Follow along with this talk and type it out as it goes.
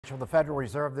Rachel, the Federal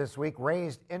Reserve this week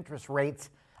raised interest rates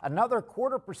another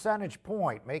quarter percentage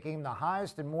point, making them the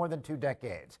highest in more than 2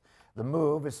 decades. The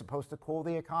move is supposed to cool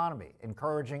the economy,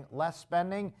 encouraging less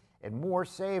spending and more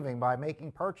saving by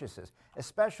making purchases,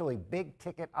 especially big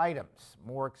ticket items,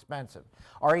 more expensive.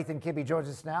 Our Ethan Kibbe joins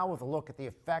us now with a look at the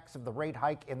effects of the rate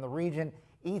hike in the region.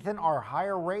 Ethan, are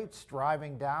higher rates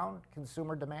driving down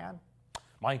consumer demand?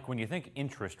 Mike, when you think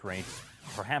interest rates,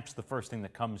 perhaps the first thing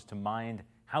that comes to mind,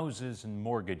 houses and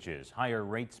mortgages. Higher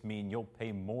rates mean you'll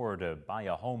pay more to buy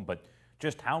a home, but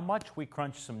just how much? We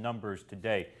crunched some numbers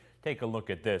today. Take a look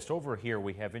at this. Over here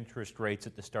we have interest rates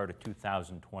at the start of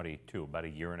 2022, about a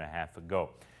year and a half ago.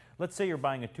 Let's say you're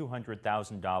buying a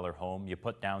 $200,000 home, you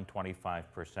put down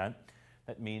 25%.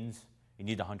 That means you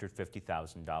need a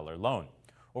 $150,000 loan.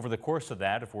 Over the course of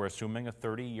that, if we're assuming a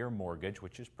 30-year mortgage,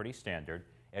 which is pretty standard,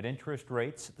 at interest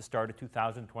rates at the start of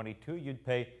 2022, you'd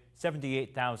pay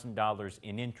 $78,000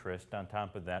 in interest on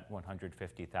top of that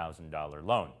 $150,000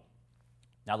 loan.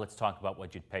 Now let's talk about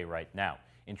what you'd pay right now.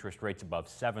 Interest rates above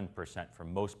 7% for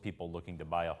most people looking to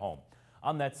buy a home.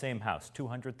 On that same house,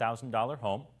 $200,000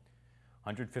 home,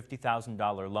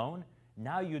 $150,000 loan,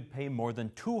 now you'd pay more than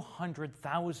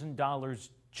 $200,000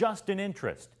 just in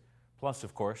interest. Plus,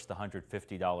 of course, the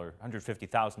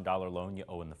 $150,000 loan you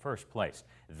owe in the first place.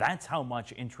 That's how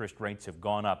much interest rates have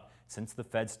gone up since the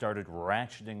Fed started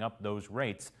ratcheting up those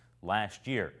rates last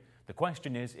year. The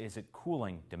question is it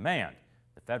cooling demand?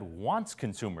 The Fed wants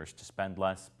consumers to spend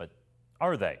less, but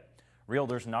are they?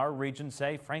 Realtors in our region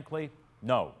say, frankly,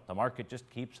 no. The market just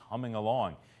keeps humming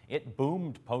along. It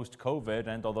boomed post-COVID,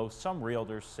 and although some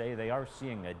realtors say they are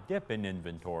seeing a dip in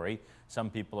inventory, some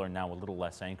people are now a little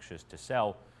less anxious to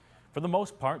sell. For the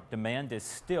most part, demand is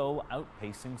still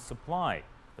outpacing supply.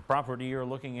 The property you're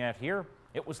looking at here,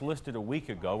 it was listed a week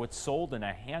ago. It's sold in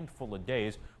a handful of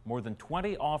days, more than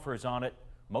 20 offers on it,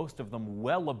 most of them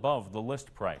well above the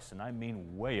list price, and I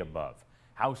mean way above.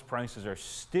 House prices are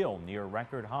still near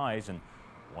record highs, and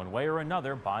one way or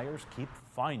another, buyers keep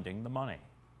finding the money.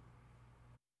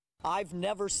 I've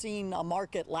never seen a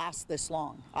market last this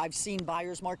long. I've seen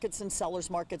buyers markets and sellers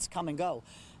markets come and go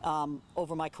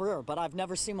over my career, but I've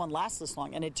never seen one last this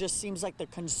long. And it just seems like the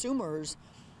consumers,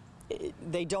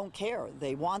 they don't care.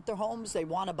 They want their homes, they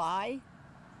want to buy,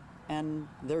 and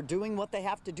they're doing what they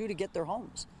have to do to get their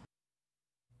homes.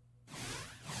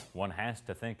 One has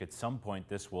to think at some point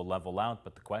this will level out,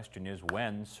 but the question is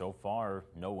when. So far,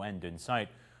 no end in sight.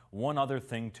 One other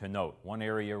thing to note, one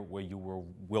area where you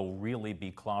will really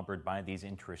be clobbered by these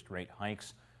interest rate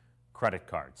hikes, credit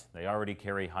cards. They already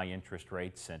carry high interest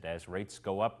rates, and as rates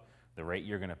go up, the rate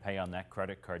you're going to pay on that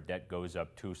credit card debt goes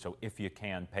up too. So if you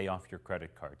can, pay off your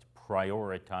credit cards.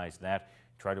 Prioritize that.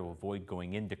 Try to avoid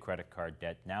going into credit card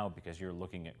debt now because you're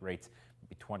looking at rates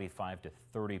maybe 25 to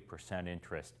 30%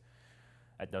 interest.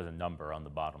 That does a number on the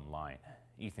bottom line.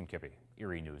 Ethan Kibbe,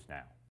 Erie News Now.